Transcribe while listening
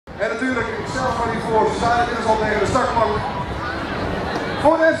En natuurlijk, ik zelf van hiervoor, ze staan inmiddels al tegen de startbank.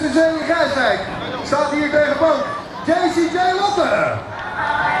 Voor de FCC in Grijswijk staat hier tegen bank JCJ Lotte.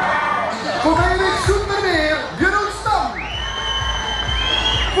 Voor BMX Zoetermeer, Jeroen Stam.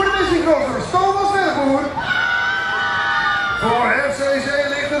 Voor de Fietscrossers, Thomas Vervoer. Voor FCC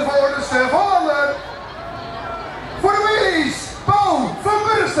Lichtenvoorde, Hollander. Voor de wheelies, Paul van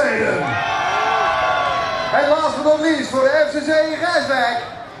Burgsteden. En last but not least voor de FCC in Grijswijk,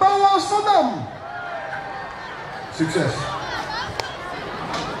 Boas van Dam. Succes.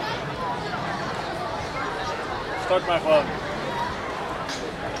 Start maar gewoon.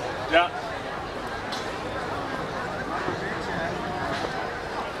 Ja.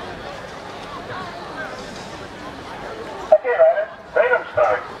 Okay, riders, ready to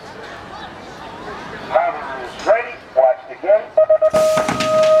start. Mountain is ready. Watch the gate.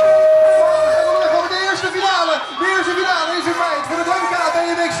 De eerste finale is in feit voor het NK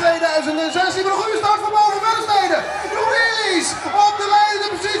KNWU 2016. Maar een goede start van boven Burgsteden. De wheelies op de leidende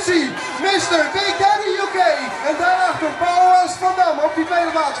positie. Mr. Big Daddy UK. En daarachter Boas van Dam op die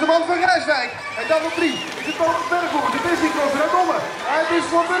tweede plaats. De man van Grijswijk. En dan op 3 is het Thomas Vervoer. De Fietscross uit Domme. Hij is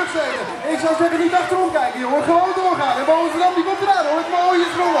voor Burgsteden. Ik zou zeggen niet achterom kijken jongen. Gewoon doorgaan. En Boas van Dam die komt eraan. Hoor het mooie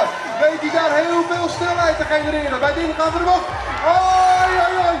sprongen. Weet hij daar heel veel snelheid te genereren. Bij dit gaan we de bocht. Oi,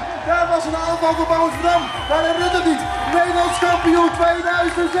 oi, oi. Daar was een aanval voor Boas van Dam. Maar hij redt het niet. Nederlands kampioen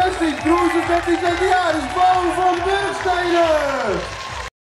 2016. Cruiser 13 jaar is Bo van Burgsteden.